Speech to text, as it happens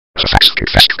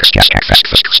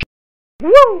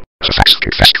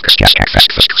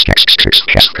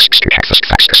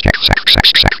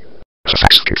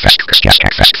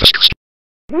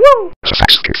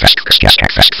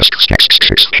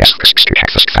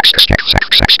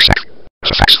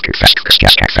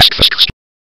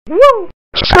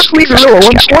Firstly, Gorilla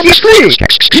 123,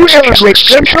 you have a great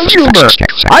sense of humor.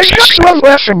 I just love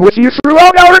laughing with you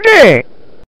throughout our day.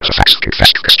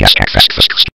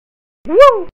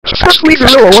 Firstly,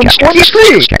 Gorilla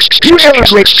 123, you have a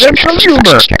great sense of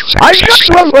humor. I just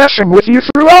love laughing with you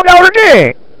throughout our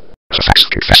day.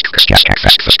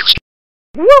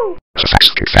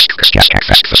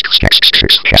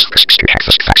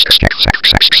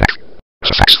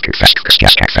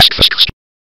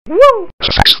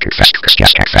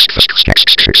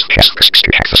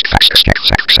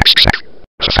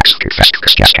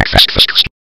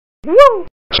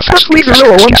 Firstly,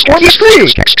 Gorilla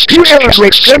 123, you have a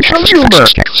great sense of humor.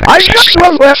 I just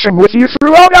love laughing with you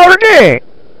throughout our day.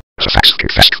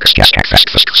 Firstly,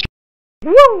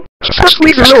 Gorilla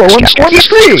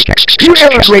 123, you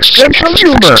have a great sense of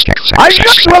humor. I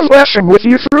just love laughing with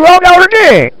you throughout our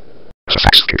day.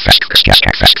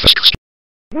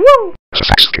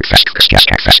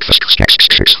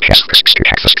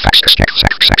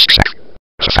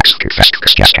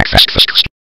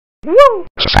 Gorilla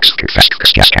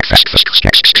 123, you have a great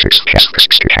sense of humor.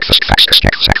 I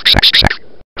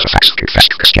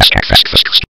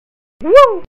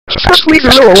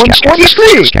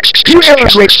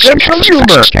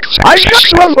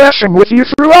just love laughing with you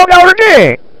throughout our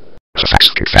day.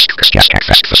 Firstly,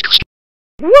 Gorilla 123,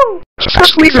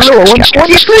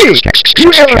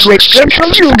 you have a great sense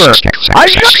of humor. I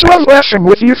just love laughing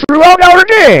with you throughout our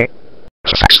day.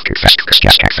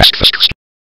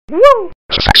 Firstly,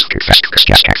 Gorilla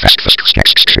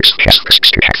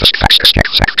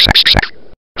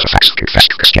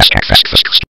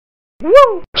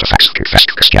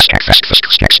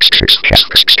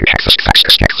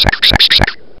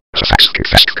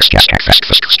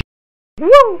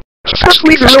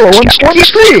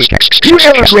 123, you have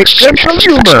a great sense of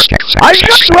humor.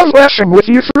 I just love laughing with you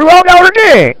throughout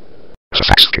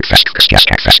our day.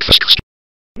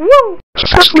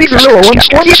 Firstly, Gorilla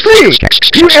 123,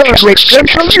 you have a great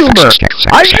sense of humor.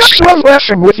 I just love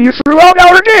laughing with you throughout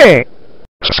our day.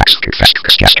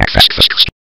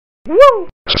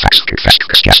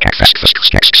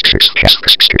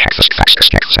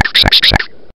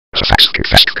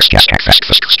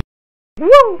 Gorilla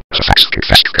 123,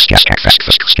 you have a great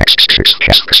sense of humor.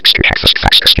 I just love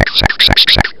laughing with you throughout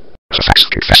our day.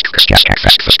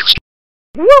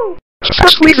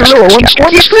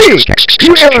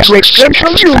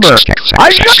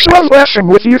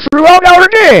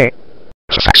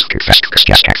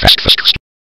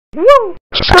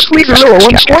 Firstly, Gorilla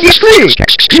 123,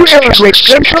 you have a great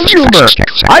sense of humor.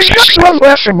 I just love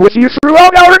laughing with you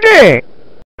throughout our day.